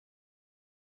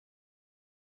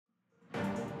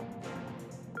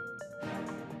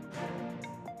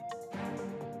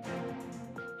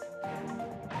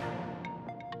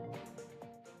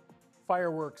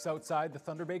Fireworks outside the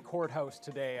Thunder Bay Courthouse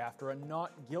today after a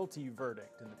not guilty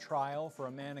verdict in the trial for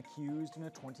a man accused in a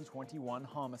 2021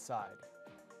 homicide.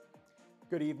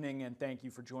 Good evening and thank you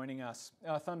for joining us.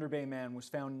 A Thunder Bay man was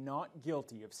found not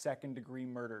guilty of second-degree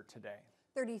murder today.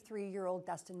 33-year-old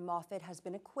Dustin Moffat has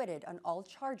been acquitted on all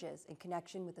charges in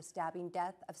connection with the stabbing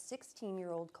death of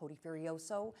 16-year-old Cody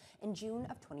Furioso in June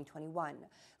of 2021.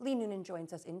 Lee Noonan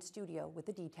joins us in studio with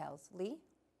the details. Lee?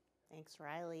 Thanks,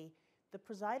 Riley. The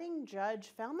presiding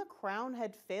judge found the Crown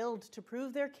had failed to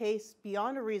prove their case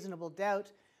beyond a reasonable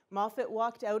doubt. Moffat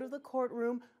walked out of the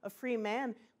courtroom a free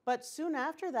man, but soon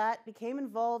after that became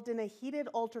involved in a heated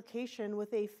altercation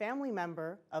with a family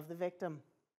member of the victim.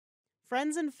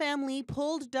 Friends and family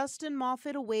pulled Dustin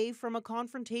Moffat away from a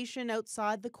confrontation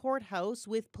outside the courthouse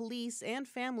with police and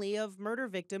family of murder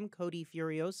victim Cody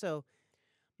Furioso.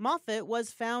 Moffat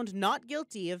was found not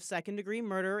guilty of second-degree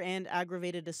murder and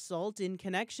aggravated assault in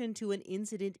connection to an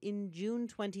incident in June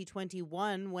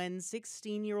 2021 when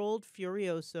 16-year-old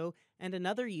Furioso and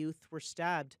another youth were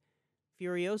stabbed.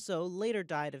 Furioso later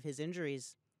died of his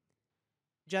injuries.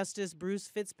 Justice Bruce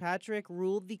Fitzpatrick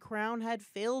ruled the Crown had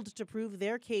failed to prove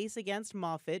their case against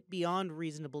Moffat beyond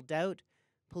reasonable doubt.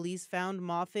 Police found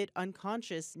Moffat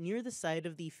unconscious near the site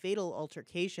of the fatal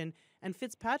altercation, and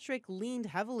Fitzpatrick leaned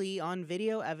heavily on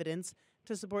video evidence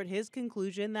to support his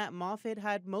conclusion that Moffat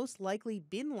had most likely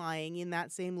been lying in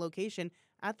that same location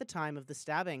at the time of the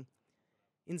stabbing.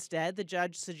 Instead, the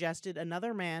judge suggested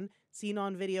another man, seen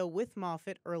on video with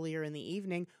Moffat earlier in the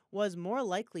evening, was more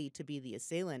likely to be the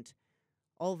assailant.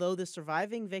 Although the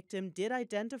surviving victim did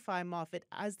identify Moffat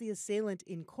as the assailant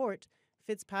in court,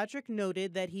 Fitzpatrick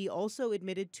noted that he also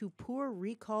admitted to poor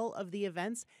recall of the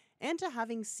events and to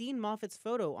having seen Moffat's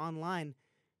photo online.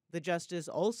 The justice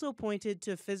also pointed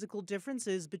to physical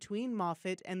differences between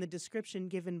Moffat and the description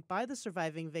given by the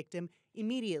surviving victim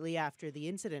immediately after the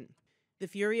incident. The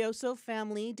Furioso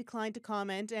family declined to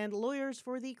comment, and lawyers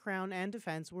for the Crown and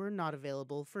defense were not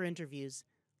available for interviews.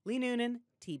 Lee Noonan,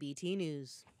 TBT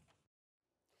News.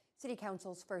 City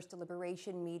Council's first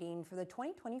deliberation meeting for the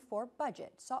 2024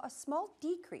 budget saw a small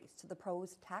decrease to the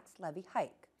proposed tax levy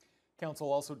hike.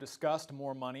 Council also discussed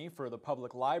more money for the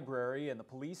public library and the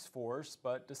police force,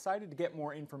 but decided to get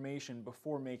more information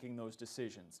before making those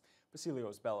decisions.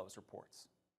 Basilios Bellows reports.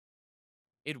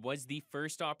 It was the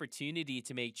first opportunity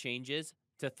to make changes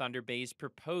to Thunder Bay's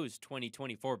proposed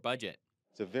 2024 budget.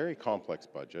 It's a very complex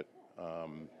budget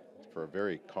for a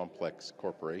very complex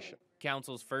corporation.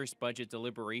 Council's first budget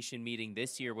deliberation meeting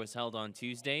this year was held on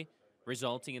Tuesday,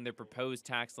 resulting in the proposed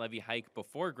tax levy hike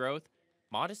before growth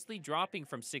modestly dropping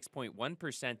from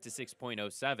 6.1% to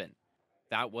 6.07%.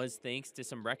 That was thanks to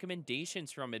some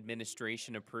recommendations from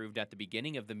administration approved at the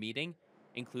beginning of the meeting,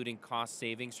 including cost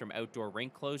savings from outdoor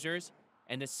rink closures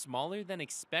and a smaller than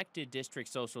expected District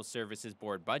Social Services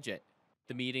Board budget.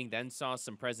 The meeting then saw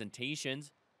some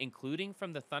presentations, including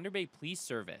from the Thunder Bay Police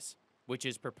Service, which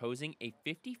is proposing a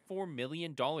 $54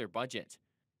 million budget.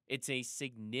 It's a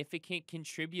significant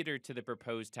contributor to the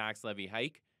proposed tax levy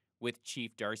hike, with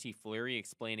Chief Darcy Fleury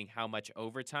explaining how much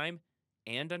overtime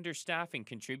and understaffing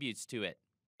contributes to it.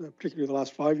 Particularly the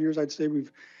last 5 years, I'd say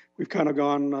we've kind of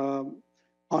gone,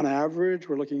 on average,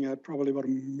 we're looking at probably about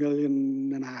 $1.5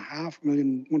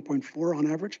 million, 1.4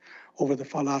 on average over the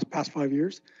past 5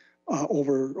 years,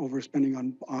 over spending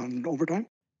on overtime.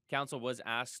 Council was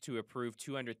asked to approve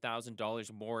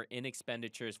 $200,000 more in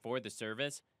expenditures for the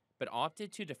service, but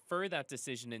opted to defer that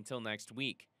decision until next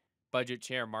week. Budget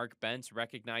Chair Mark Bentz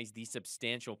recognized the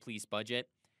substantial police budget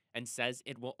and says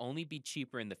it will only be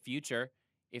cheaper in the future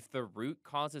if the root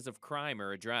causes of crime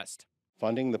are addressed.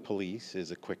 Funding the police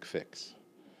is a quick fix.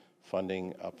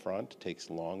 Funding upfront takes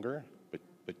longer,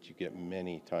 but you get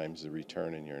many times the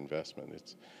return in your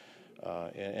investment.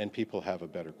 And people have a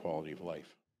better quality of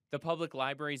life. The public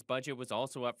library's budget was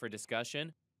also up for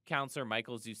discussion. Councillor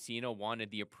Michael Zucino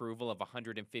wanted the approval of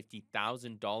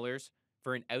 $150,000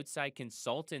 for an outside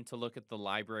consultant to look at the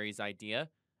library's idea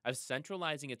of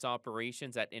centralizing its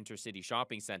operations at Intercity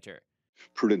Shopping Centre.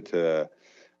 Prudent to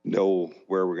know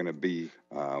where we're going to be.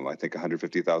 I think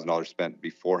 $150,000 spent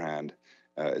beforehand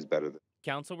is better.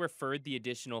 Council referred the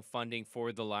additional funding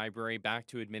for the library back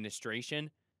to administration.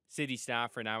 City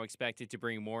staff are now expected to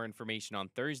bring more information on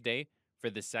Thursday for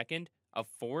the second of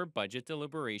 4 budget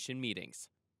deliberation meetings.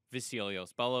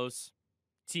 Vasilios Bellows,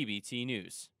 TBT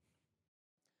News.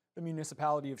 The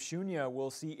municipality of Shunya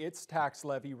will see its tax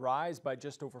levy rise by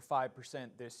just over 5%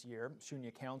 this year.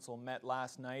 Shunya Council met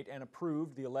last night and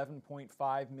approved the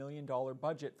 $11.5 million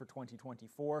budget for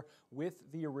 2024 with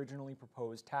the originally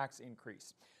proposed tax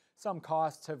increase. Some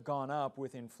costs have gone up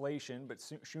with inflation, but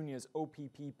Shunya's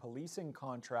OPP policing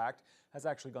contract has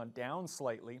actually gone down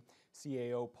slightly.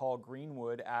 CAO Paul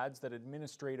Greenwood adds that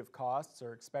administrative costs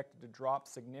are expected to drop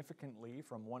significantly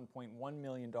from $1.1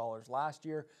 million last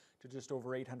year to just over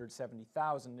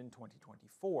 $870,000 in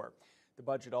 2024. The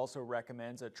budget also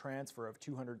recommends a transfer of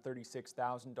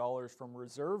 $236,000 from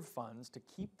reserve funds to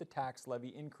keep the tax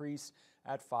levy increase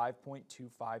at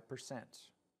 5.25%.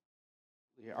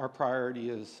 Our priority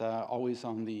is always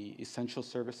on the essential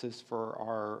services for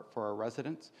our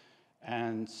residents,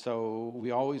 and so we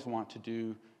always want to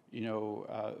do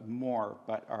more,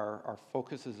 but our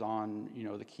focus is on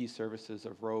the key services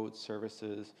of roads,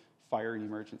 services, fire and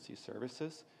emergency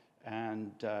services,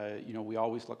 and we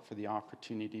always look for the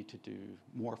opportunity to do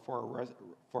more for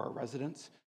our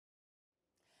residents.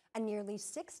 A nearly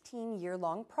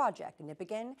 16-year-long project in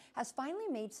Nipissing has finally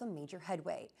made some major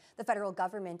headway. The federal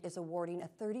government is awarding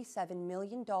a $37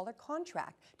 million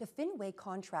contract to Finway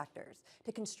Contractors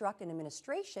to construct an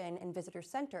administration and visitor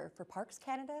center for Parks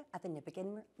Canada at the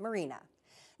Nipissing Marina.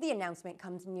 The announcement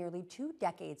comes nearly 2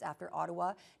 decades after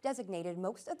Ottawa designated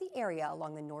most of the area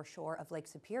along the north shore of Lake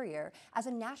Superior as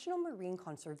a National Marine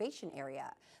Conservation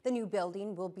Area. The new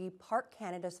building will be Park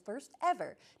Canada's first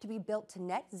ever to be built to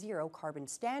net zero carbon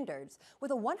standards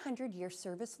with a 100-year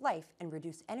service life and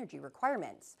reduced energy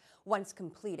requirements. Once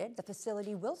completed, the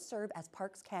facility will serve as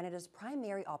Parks Canada's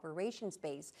primary operations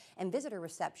base and visitor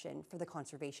reception for the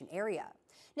conservation area.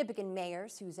 Nipissing Mayor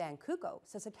Suzanne Kuko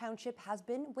says the township has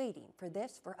been waiting for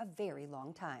this for a very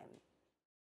long time.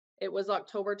 It was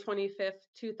October 25th,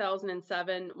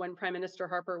 2007, when Prime Minister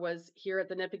Harper was here at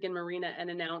the Nipissing Marina and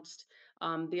announced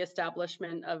the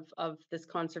establishment of this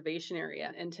conservation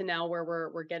area, and to now where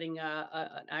we're getting an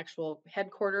actual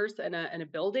headquarters and a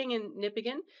building in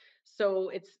Nipissing. So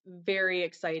it's very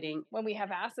exciting. When we have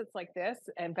assets like this,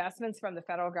 investments from the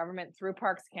federal government through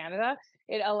Parks Canada,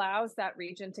 it allows that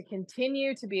region to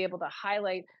continue to be able to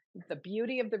highlight the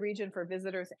beauty of the region for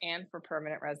visitors and for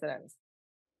permanent residents.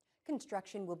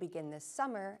 Construction will begin this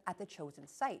summer at the chosen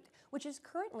site, which is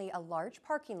currently a large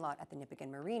parking lot at the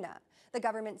Nipissing Marina. The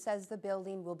government says the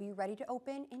building will be ready to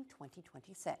open in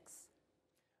 2026.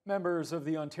 Members of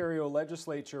the Ontario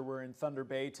Legislature were in Thunder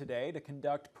Bay today to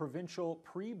conduct provincial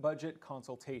pre-budget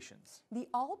consultations. The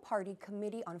All-Party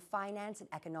Committee on Finance and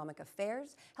Economic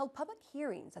Affairs held public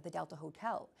hearings at the Delta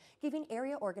Hotel, giving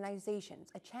area organizations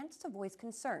a chance to voice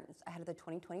concerns ahead of the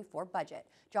 2024 budget.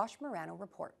 Josh Morano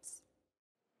reports.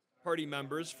 Party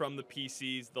members from the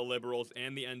PCs, the Liberals,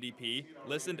 and the NDP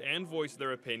listened and voiced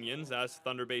their opinions as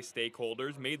Thunder Bay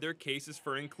stakeholders made their cases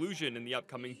for inclusion in the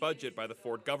upcoming budget by the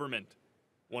Ford government.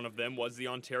 One of them was the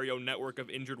Ontario Network of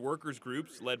Injured Workers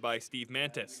Groups, led by Steve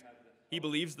Mantis. He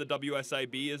believes the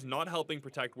WSIB is not helping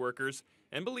protect workers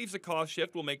and believes a cost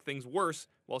shift will make things worse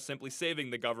while simply saving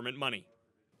the government money.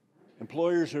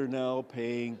 Employers are now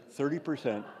paying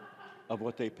 30% of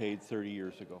what they paid 30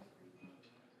 years ago.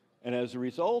 And as a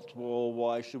result, well,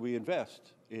 why should we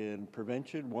invest in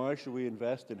prevention? Why should we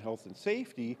invest in health and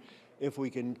safety if we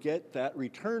can get that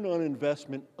return on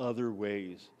investment other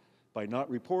ways? By not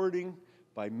reporting,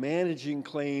 by managing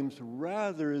claims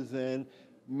rather than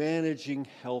managing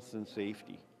health and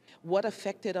safety. What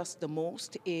affected us the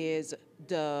most is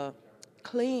the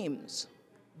claims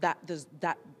that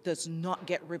does not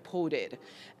get reported.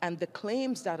 And the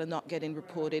claims that are not getting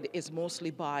reported is mostly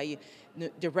by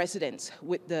the residents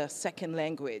with the second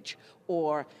language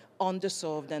or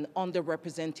underserved and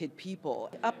underrepresented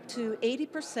people. Up to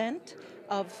 80%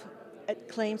 of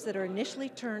claims that are initially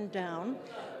turned down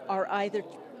are either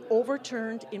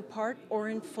overturned in part or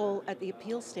in full at the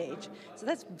appeal stage. So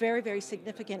that's very, very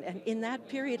significant. And in that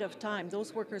period of time,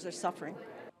 those workers are suffering.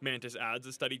 Mantis adds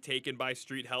a study taken by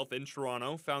Street Health in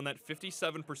Toronto found that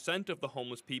 57% of the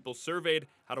homeless people surveyed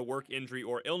had a work injury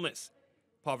or illness.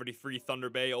 Poverty-Free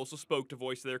Thunder Bay also spoke to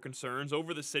voice their concerns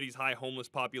over the city's high homeless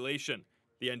population.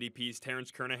 The NDP's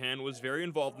Terence Kernahan was very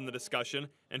involved in the discussion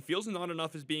and feels not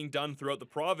enough is being done throughout the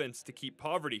province to keep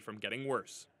poverty from getting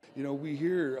worse. You know, we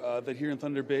hear that here in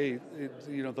Thunder Bay,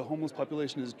 the homeless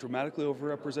population is dramatically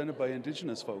overrepresented by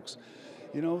Indigenous folks.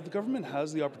 You know, the government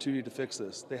has the opportunity to fix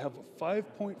this. They have a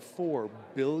 $5.4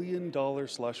 billion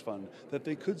slush fund that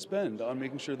they could spend on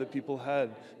making sure that people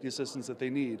had the assistance that they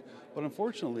need. But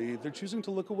unfortunately, they're choosing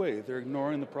to look away. They're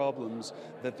ignoring the problems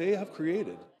that they have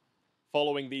created.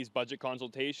 Following these budget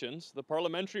consultations, the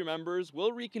parliamentary members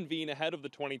will reconvene ahead of the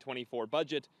 2024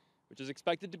 budget, which is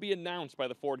expected to be announced by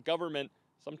the Ford government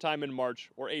sometime in March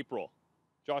or April.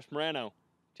 Josh Morano,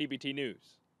 TBT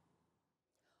News.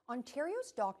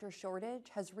 Ontario's doctor shortage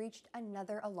has reached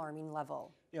another alarming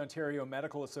level. The Ontario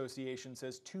Medical Association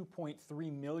says 2.3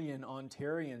 million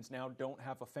Ontarians now don't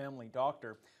have a family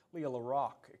doctor. Leah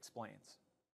Larocque explains.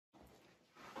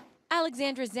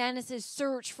 Alexandra Zanis'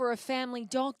 search for a family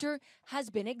doctor has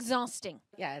been exhausting.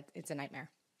 Yeah, it's a nightmare.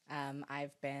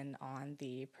 I've been on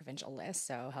the provincial list,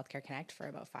 so Healthcare Connect, for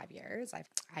about 5 years.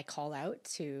 I call out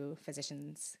to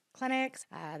physicians' clinics.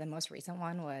 The most recent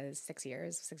one was 6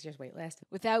 years wait list.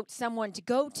 Without someone to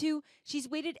go to, she's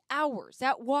waited hours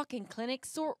at walk-in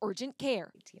clinics or urgent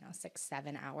care.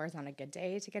 6-7 hours on a good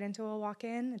day to get into a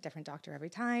walk-in, a different doctor every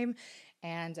time.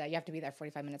 And you have to be there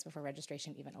 45 minutes before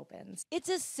registration even opens. It's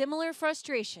a similar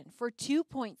frustration for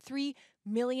 2.3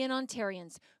 million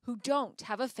Ontarians who don't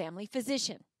have a family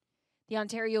physician. The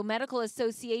Ontario Medical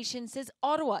Association says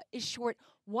Ottawa is short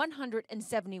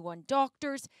 171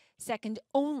 doctors, second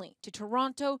only to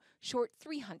Toronto, short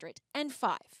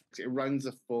 305. It runs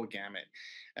a full gamut.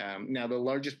 Now, the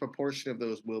largest proportion of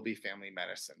those will be family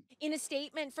medicine. In a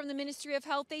statement from the Ministry of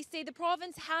Health, they say the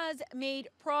province has made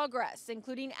progress,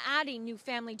 including adding new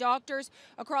family doctors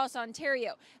across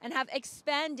Ontario, and have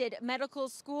expanded medical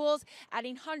schools,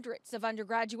 adding hundreds of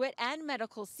undergraduate and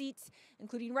medical seats,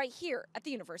 including right here at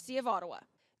the University of Ottawa.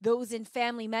 Those in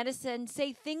family medicine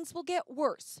say things will get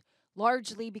worse,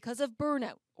 largely because of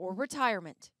burnout or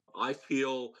retirement. I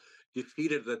feel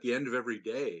defeated at the end of every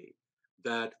day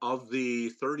that of the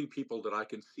 30 people that I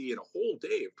can see in a whole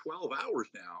day of 12 hours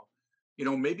now,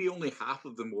 maybe only half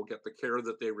of them will get the care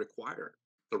that they require.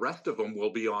 The rest of them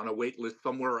will be on a wait list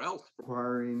somewhere else.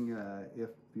 Requiring if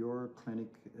your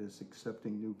clinic is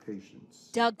accepting new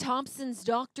patients. Doug Thompson's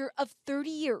doctor of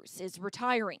 30 years is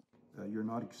retiring. You're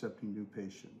not accepting new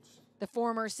patients. The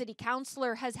former city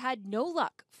councillor has had no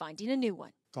luck finding a new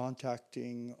one.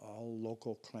 Contacting all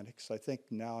local clinics. I think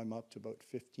now I'm up to about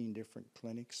 15 different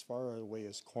clinics. Far away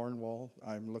as Cornwall.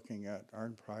 I'm looking at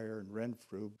Arnprior and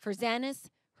Renfrew. For Zanis,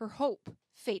 her hope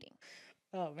fading.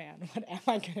 Oh man, what am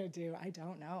I going to do? I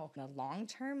don't know. In the long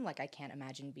term, I can't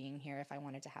imagine being here if I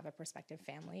wanted to have a prospective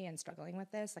family and struggling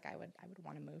with this. I would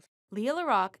want to move. Leah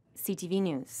Larocque, CTV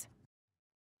News.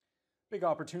 Big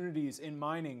opportunities in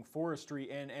mining, forestry,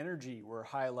 and energy were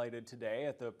highlighted today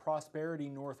at the Prosperity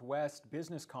Northwest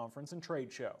Business Conference and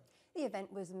Trade Show. The event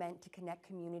was meant to connect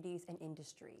communities and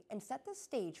industry and set the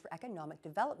stage for economic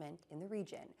development in the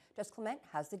region. Jess Clement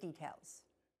has the details.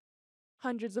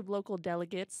 Hundreds of local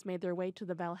delegates made their way to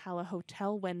the Valhalla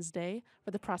Hotel Wednesday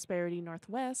for the Prosperity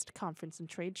Northwest Conference and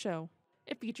Trade Show.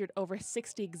 It featured over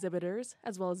 60 exhibitors,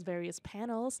 as well as various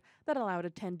panels that allowed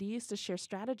attendees to share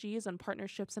strategies on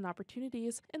partnerships and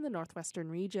opportunities in the Northwestern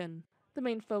region. The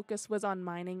main focus was on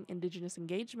mining, Indigenous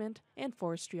engagement, and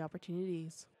forestry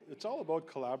opportunities. It's all about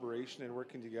collaboration and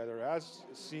working together, as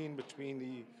seen between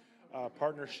the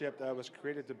partnership that was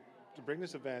created to bring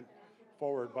this event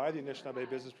forward by the Anishinaabe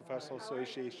Business Professional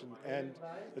Association and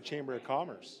the Chamber of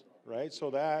Commerce, right? So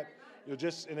that,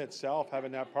 just in itself,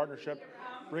 having that partnership,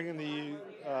 bringing the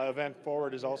event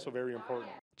forward is also very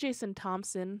important. Jason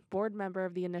Thompson, board member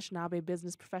of the Anishinaabe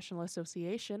Business Professional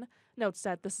Association, notes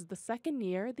that this is the second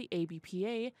year the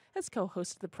ABPA has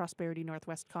co-hosted the Prosperity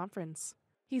Northwest Conference.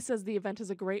 He says the event is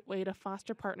a great way to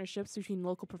foster partnerships between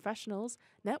local professionals,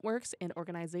 networks, and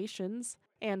organizations,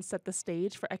 and set the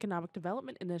stage for economic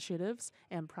development initiatives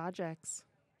and projects.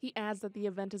 He adds that the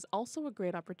event is also a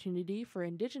great opportunity for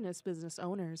Indigenous business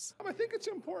owners. I think it's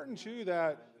important, too,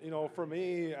 that, for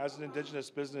me as an Indigenous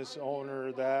business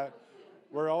owner, that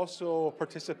we're also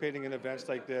participating in events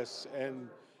like this and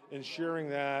ensuring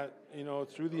that,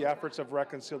 through the efforts of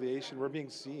reconciliation, we're being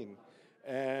seen.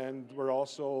 And we're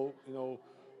also,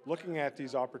 looking at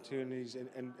these opportunities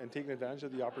and taking advantage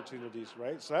of the opportunities,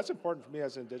 right? So that's important for me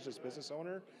as an Indigenous business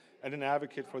owner and an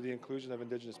advocate for the inclusion of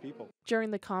Indigenous people.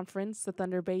 During the conference, the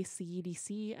Thunder Bay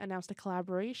CEDC announced a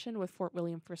collaboration with Fort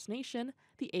William First Nation,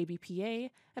 the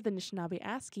ABPA, and the Anishinaabe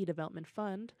ASCII Development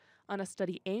Fund on a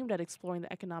study aimed at exploring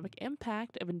the economic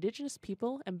impact of Indigenous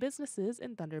people and businesses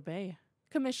in Thunder Bay.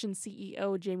 Commission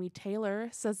CEO Jamie Taylor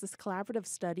says this collaborative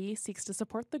study seeks to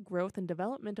support the growth and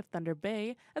development of Thunder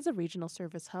Bay as a regional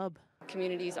service hub.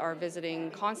 Communities are visiting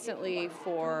constantly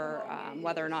for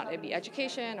whether or not it be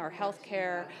education or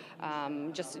healthcare,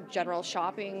 just general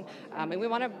shopping, and we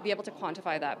want to be able to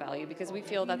quantify that value because we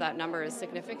feel that that number is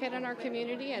significant in our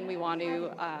community, and we want to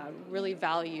really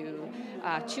value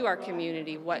to our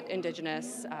community what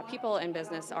Indigenous people and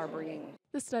business are bringing.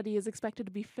 The study is expected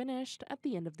to be finished at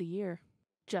the end of the year.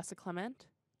 Jessica Clement,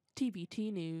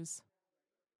 TBT News.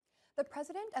 The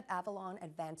president of Avalon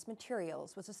Advanced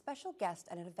Materials was a special guest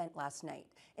at an event last night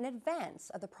in advance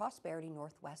of the Prosperity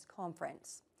Northwest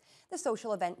Conference. The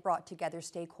social event brought together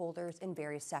stakeholders in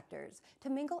various sectors to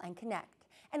mingle and connect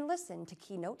and listen to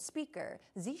keynote speaker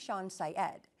Zishan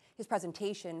Syed. His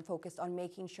presentation focused on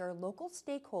making sure local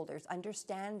stakeholders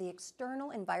understand the external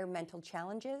environmental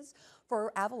challenges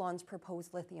for Avalon's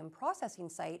proposed lithium processing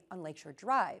site on Lakeshore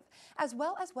Drive, as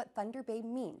well as what Thunder Bay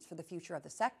means for the future of the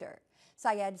sector.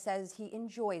 Syed says he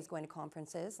enjoys going to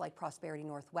conferences like Prosperity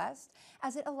Northwest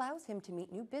as it allows him to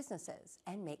meet new businesses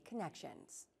and make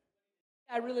connections.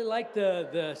 I really like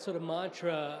the sort of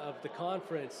mantra of the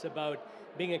conference about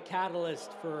being a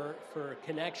catalyst for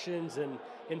connections and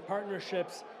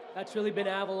partnerships. That's really been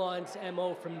Avalon's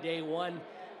MO from day one.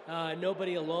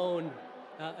 Nobody alone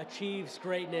achieves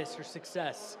greatness or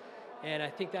success. And I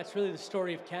think that's really the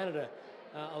story of Canada.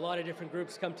 A lot of different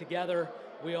groups come together.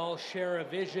 We all share a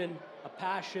vision, a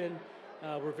passion.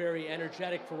 We're very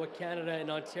energetic for what Canada and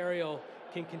Ontario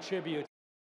can contribute.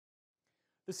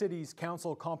 The city's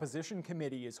council composition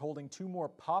committee is holding 2 more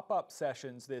pop-up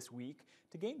sessions this week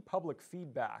to gain public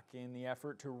feedback in the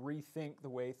effort to rethink the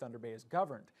way Thunder Bay is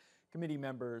governed. Committee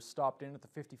members stopped in at the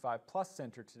 55 Plus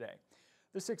Centre today.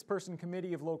 The 6-person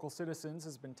committee of local citizens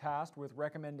has been tasked with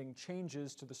recommending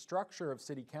changes to the structure of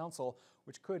City Council,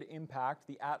 which could impact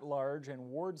the at-large and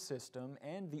ward system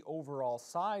and the overall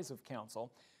size of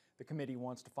Council. The committee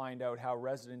wants to find out how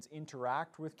residents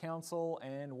interact with Council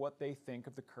and what they think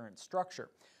of the current structure.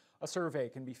 A survey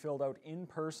can be filled out in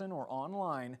person or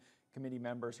online. Committee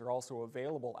members are also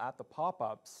available at the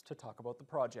pop-ups to talk about the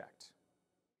project.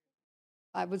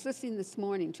 I was listening this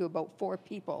morning to about 4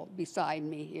 people beside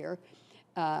me here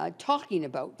talking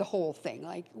about the whole thing,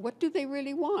 like what do they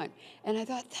really want? And I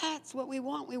thought, that's what we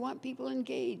want people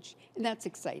engaged, and that's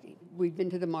exciting. We've been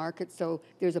to the market, so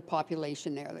there's a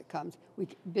population there that comes.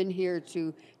 We've been here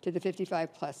to the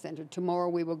 55 Plus Centre. Tomorrow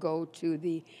we will go to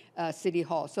the City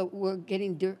Hall. So we're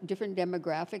getting different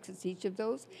demographics at each of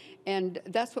those, and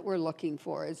that's what we're looking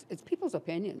for, is people's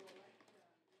opinion.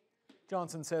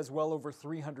 Johnson says well over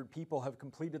 300 people have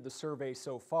completed the survey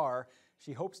so far.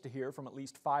 She hopes to hear from at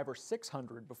least 500 or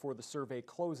 600 before the survey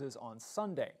closes on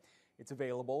Sunday. It's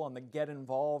available on the Get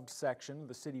Involved section of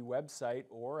the city website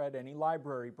or at any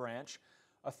library branch.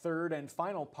 A 3rd and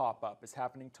final pop-up is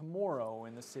happening tomorrow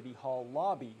in the City Hall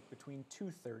lobby between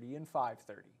 2:30 and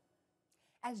 5:30.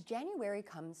 As January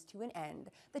comes to an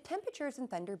end, the temperatures in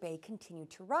Thunder Bay continue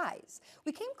to rise.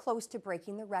 We came close to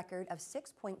breaking the record of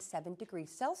 6.7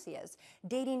 degrees Celsius,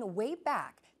 dating way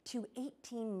back to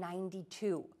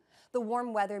 1892. The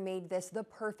warm weather made this the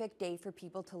perfect day for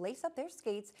people to lace up their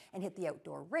skates and hit the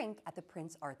outdoor rink at the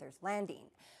Prince Arthur's Landing.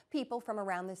 People from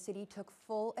around the city took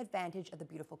full advantage of the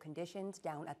beautiful conditions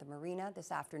down at the marina this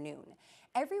afternoon.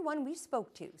 Everyone we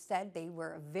spoke to said they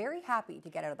were very happy to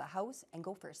get out of the house and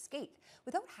go for a skate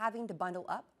without having to bundle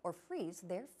up or freeze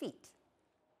their feet.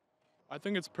 I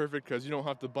think it's perfect because you don't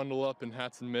have to bundle up in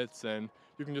hats and mitts, and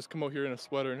you can just come out here in a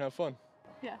sweater and have fun.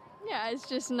 Yeah, it's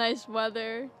just nice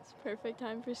weather. It's perfect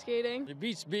time for skating. It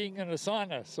beats being in a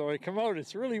sauna, so I come out,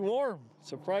 it's really warm,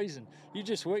 surprising. You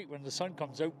just wait, when the sun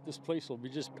comes out, this place will be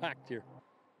just packed here.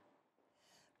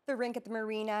 The rink at the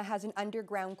marina has an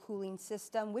underground cooling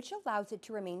system which allows it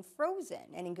to remain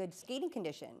frozen and in good skating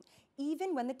condition,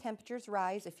 even when the temperatures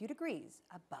rise a few degrees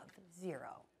above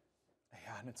zero.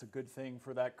 Yeah, and it's a good thing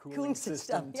for that cooling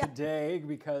system today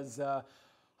because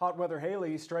hot weather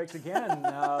Haley strikes again.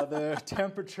 The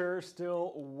temperature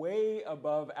still way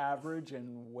above average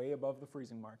and way above the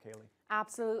freezing mark, Haley.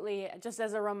 Absolutely. Just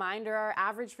as a reminder, our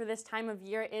average for this time of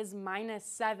year is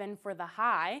 -7 for the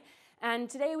high. And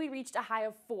today we reached a high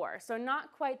of 4, so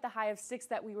not quite the high of 6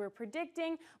 that we were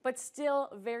predicting, but still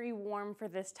very warm for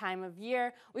this time of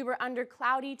year. We were under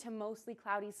cloudy to mostly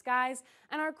cloudy skies,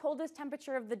 and our coldest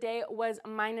temperature of the day was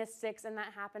 -6, and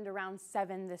that happened around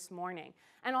 7 this morning.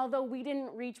 And although we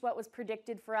didn't reach what was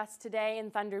predicted for us today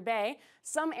in Thunder Bay,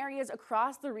 some areas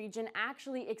across the region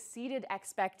actually exceeded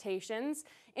expectations.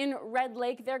 In Red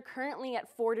Lake, they're currently at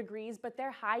 4 degrees, but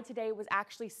their high today was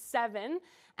actually 7.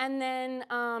 And then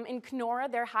in Kenora,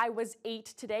 their high was 8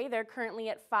 today. They're currently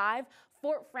at 5.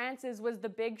 Fort Frances was the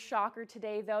big shocker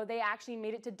today, though. They actually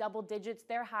made it to double digits.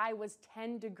 Their high was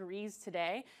 10 degrees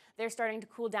today. They're starting to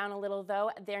cool down a little,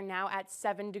 though. They're now at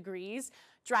 7 degrees.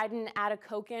 Dryden and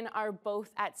Atikokan are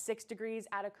both at 6 degrees.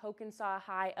 Atikokan saw a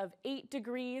high of 8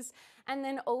 degrees. And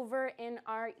then over in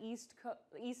our east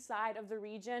side of the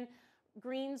region,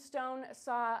 Greenstone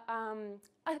saw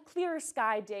a clear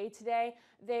sky day today.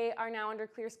 They are now under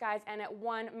clear skies and at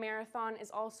 1. Marathon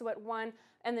is also at 1.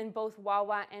 And then both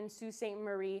Wawa and Sault Ste.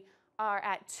 Marie are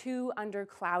at 2 under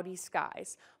cloudy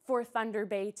skies. for Thunder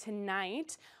Bay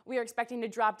tonight. We are expecting to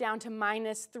drop down to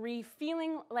 -3,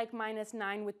 feeling like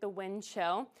 -9 with the wind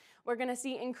chill. We're going to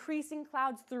see increasing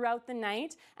clouds throughout the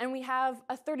night, and we have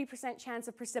a 30% chance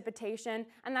of precipitation,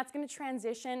 and that's going to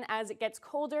transition as it gets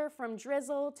colder from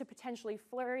drizzle to potentially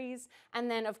flurries, and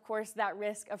then of course that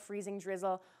risk of freezing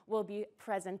drizzle will be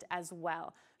present as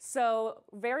well. So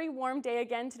very warm day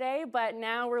again today, but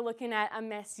now we're looking at a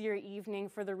messier evening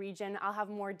for the region. I'll have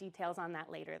more details on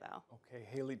that later though. Okay,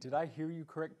 Haley, did I hear you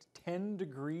correct? 10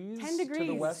 degrees, 10 degrees to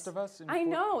the west of us? I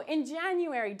know, in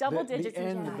January, double digits the in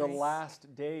end, January. the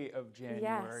last day of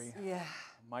January. Yes. Yeah.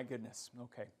 My goodness.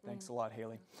 Okay, thanks a lot,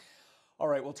 Haley. All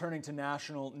right, well, turning to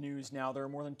national news now, there are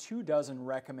more than 24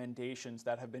 recommendations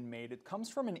that have been made. It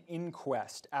comes from an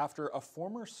inquest after a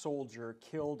former soldier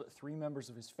killed 3 members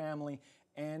of his family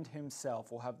and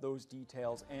himself. We'll have those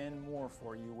details and more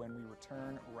for you when we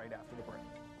return right after the break.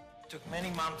 It took many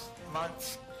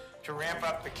months to ramp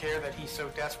up the care that he so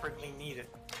desperately needed.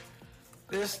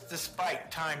 This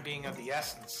despite time being of the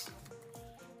essence.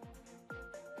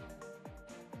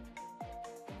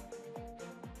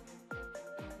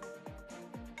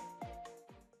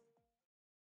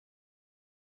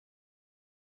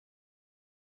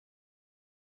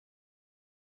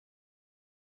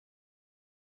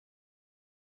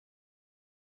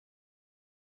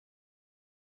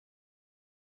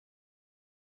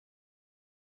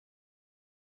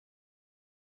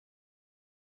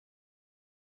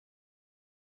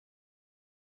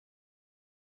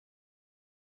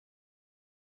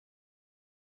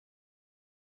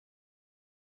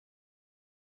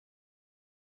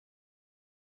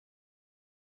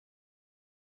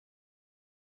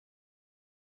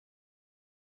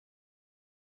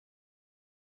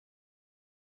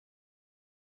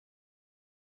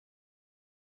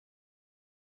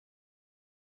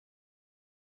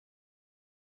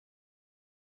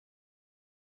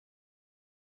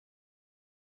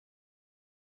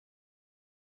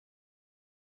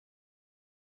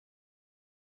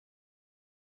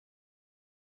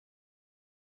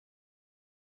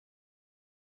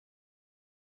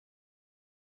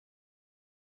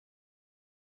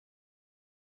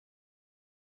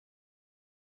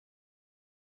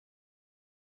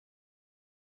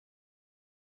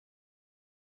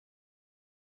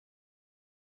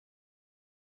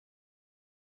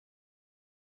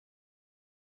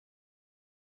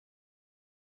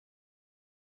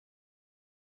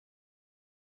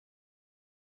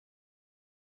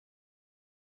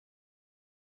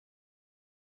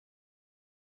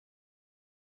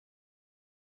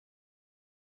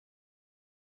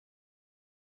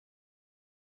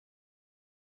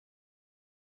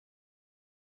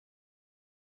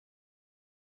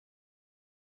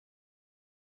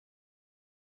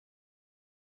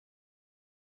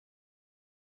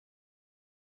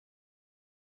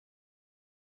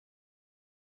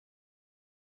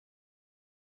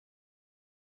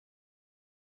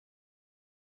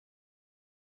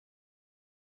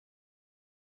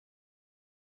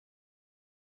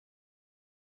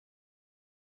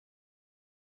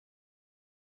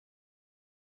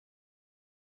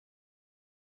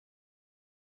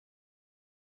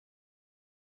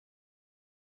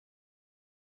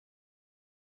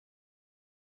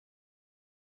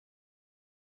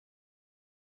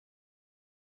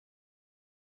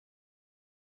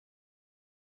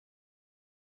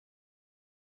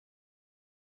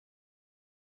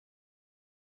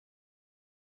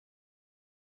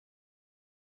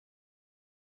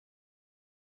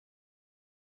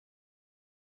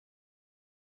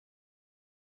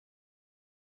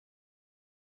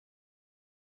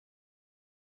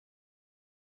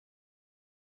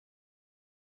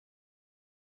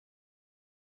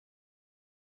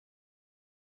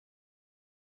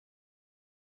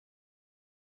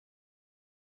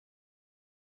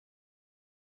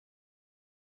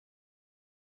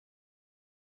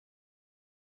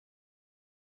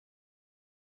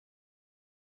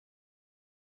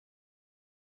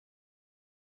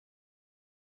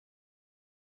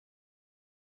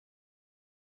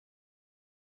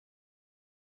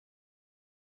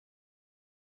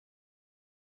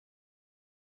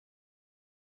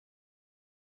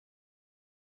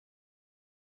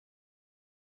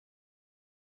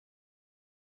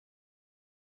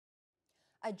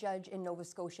 A judge in Nova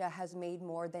Scotia has made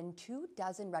more than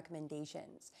 24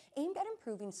 recommendations aimed at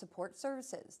improving support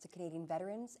services to Canadian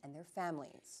veterans and their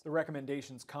families. The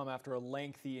recommendations come after a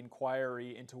lengthy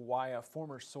inquiry into why a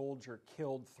former soldier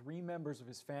killed 3 members of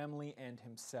his family and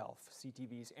himself.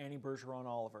 CTV's Annie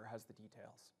Bergeron-Oliver has the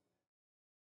details.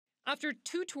 After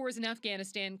 2 tours in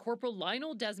Afghanistan, Corporal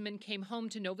Lionel Desmond came home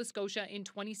to Nova Scotia in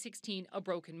 2016 a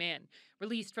broken man,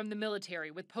 released from the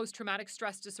military with post-traumatic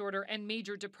stress disorder and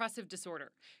major depressive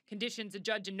disorder. Conditions a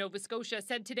judge in Nova Scotia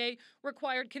said today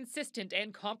required consistent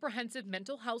and comprehensive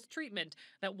mental health treatment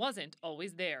that wasn't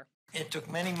always there. It took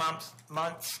many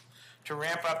months to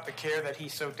ramp up the care that he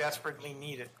so desperately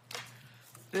needed.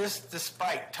 This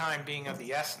despite time being of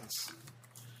the essence.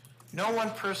 No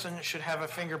one person should have a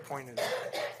finger pointed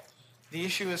at. The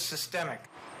issue is systemic.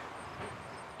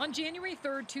 On January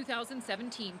 3,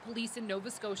 2017, police in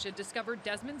Nova Scotia discovered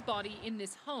Desmond's body in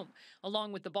this home,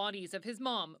 along with the bodies of his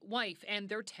mom, wife, and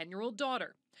their 10-year-old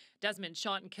daughter. Desmond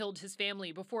shot and killed his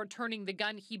family before turning the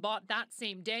gun he bought that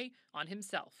same day on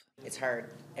himself. It's hard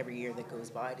every year that goes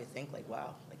by to think like,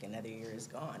 wow, like another year is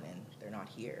gone and they're not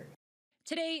here.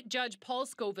 Today, Judge Paul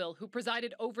Scoville, who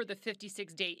presided over the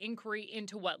 56-day inquiry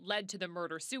into what led to the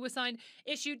murder-suicide,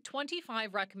 issued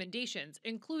 25 recommendations,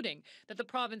 including that the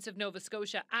province of Nova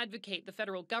Scotia advocate the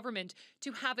federal government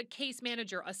to have a case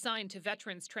manager assigned to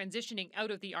veterans transitioning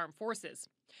out of the armed forces,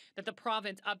 that the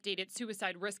province update its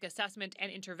suicide risk assessment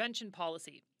and intervention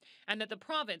policy, and that the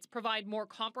province provide more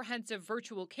comprehensive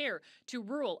virtual care to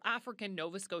rural African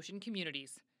Nova Scotian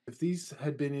communities. If these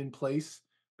had been in place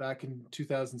back in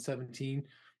 2017,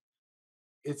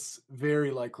 it's very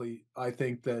likely, I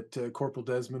think, that Corporal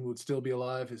Desmond would still be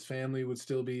alive, his family would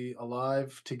still be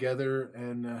alive, together,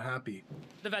 and happy.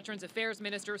 The Veterans Affairs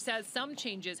Minister says some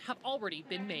changes have already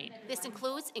been made. This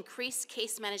includes increased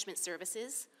case management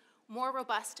services, more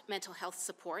robust mental health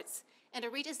supports, and a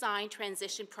redesigned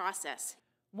transition process.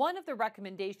 One of the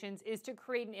recommendations is to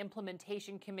create an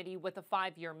implementation committee with a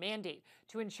 5-year mandate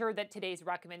to ensure that today's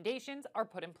recommendations are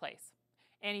put in place.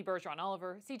 Annie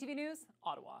Bergeron-Oliver, CTV News,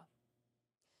 Ottawa.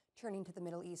 Turning to the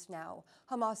Middle East now,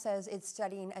 Hamas says it's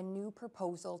studying a new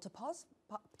proposal to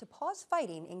pause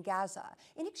fighting in Gaza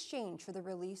in exchange for the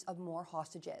release of more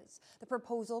hostages. The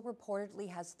proposal reportedly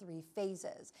has 3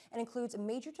 phases and includes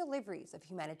major deliveries of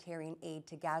humanitarian aid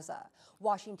to Gaza.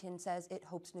 Washington says it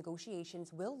hopes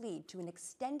negotiations will lead to an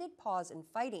extended pause in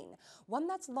fighting, one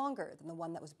that's longer than the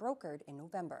one that was brokered in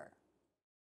November.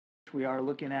 We are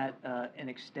looking at an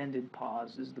extended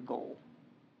pause is the goal.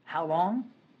 How long?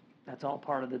 That's all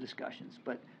part of the discussions,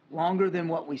 but longer than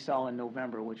what we saw in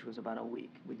November, which was about a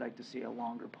week. We'd like to see a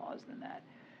longer pause than that.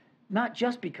 Not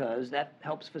just because that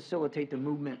helps facilitate the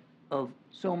movement of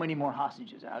so many more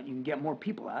hostages out. You can get more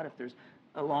people out if there's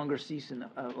a longer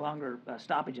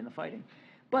stoppage in the fighting.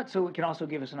 But so it can also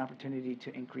give us an opportunity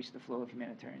to increase the flow of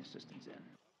humanitarian assistance in.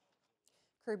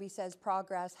 Kirby says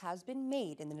progress has been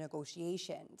made in the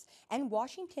negotiations, and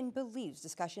Washington believes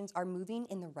discussions are moving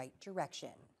in the right direction.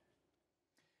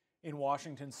 In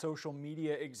Washington, social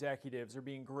media executives are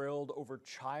being grilled over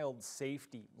child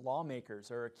safety.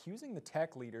 Lawmakers are accusing the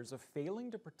tech leaders of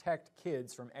failing to protect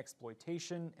kids from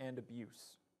exploitation and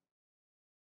abuse.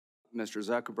 Mr.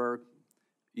 Zuckerberg,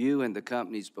 you and the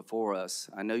companies before us,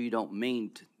 I know you don't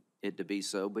mean it to be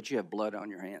so, but you have blood on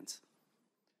your hands.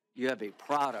 You have a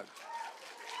product.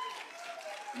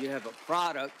 You have a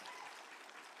product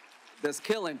that's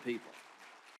killing people.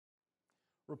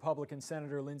 Republican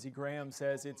Senator Lindsey Graham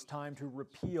says it's time to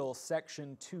repeal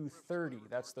Section 230.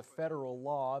 That's the federal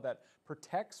law that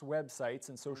protects websites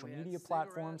and social media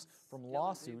platforms from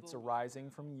lawsuits arising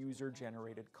from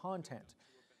user-generated content.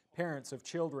 Parents of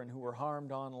children who were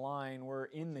harmed online were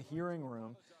in the hearing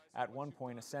room. At one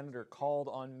point, a senator called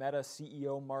on Meta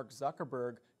CEO Mark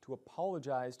Zuckerberg to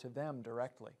apologize to them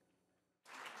directly.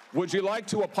 Would you like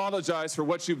to apologize for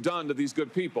what you've done to these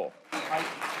good people? I'm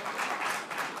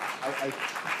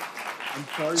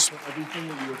sorry for everything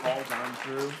that you have all gone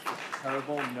through. It's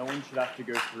terrible. No one should have to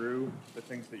go through the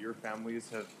things that your families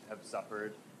have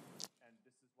suffered. And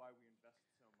this is why we invest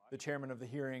so much. The chairman of the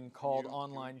hearing called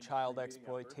online child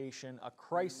exploitation a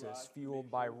crisis fueled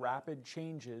by rapid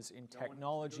changes in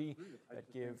technology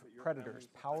that give predators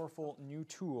powerful new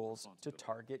tools to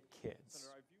target kids.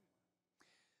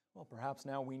 Well, perhaps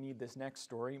now we need this next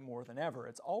story more than ever.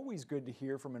 It's always good to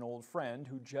hear from an old friend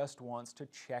who just wants to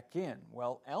check in.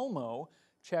 Well, Elmo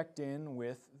checked in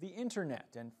with the internet,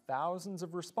 and thousands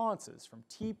of responses from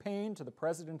T-Pain to the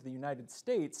President of the United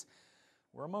States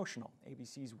were emotional.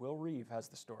 ABC's Will Reeve has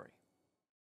the story.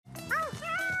 Oh,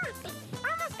 hi!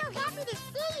 Elmo's so happy to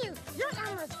see you! You're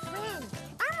Elmo's friend.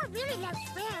 Elmo really loves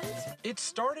friends. It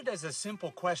started as a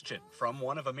simple question from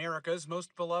one of America's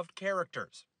most beloved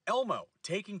characters, Elmo,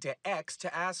 taking to X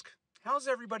to ask, how's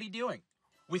everybody doing?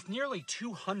 With nearly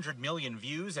 200 million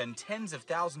views and tens of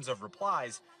thousands of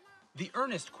replies, the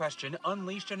earnest question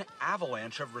unleashed an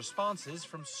avalanche of responses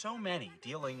from so many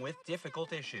dealing with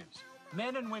difficult issues.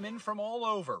 Men and women from all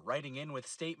over writing in with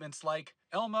statements like,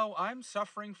 Elmo, I'm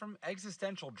suffering from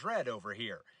existential dread over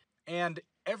here. And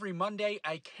every Monday,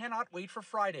 I cannot wait for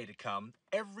Friday to come,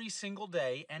 every single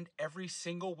day and every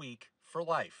single week for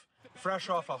life. Fresh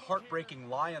off a heartbreaking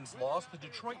Lions loss, the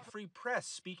Detroit Free Press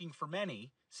speaking for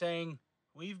many, saying,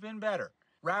 we've been better.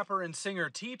 Rapper and singer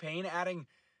T-Pain adding,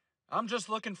 I'm just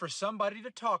looking for somebody to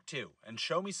talk to and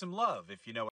show me some love, if you know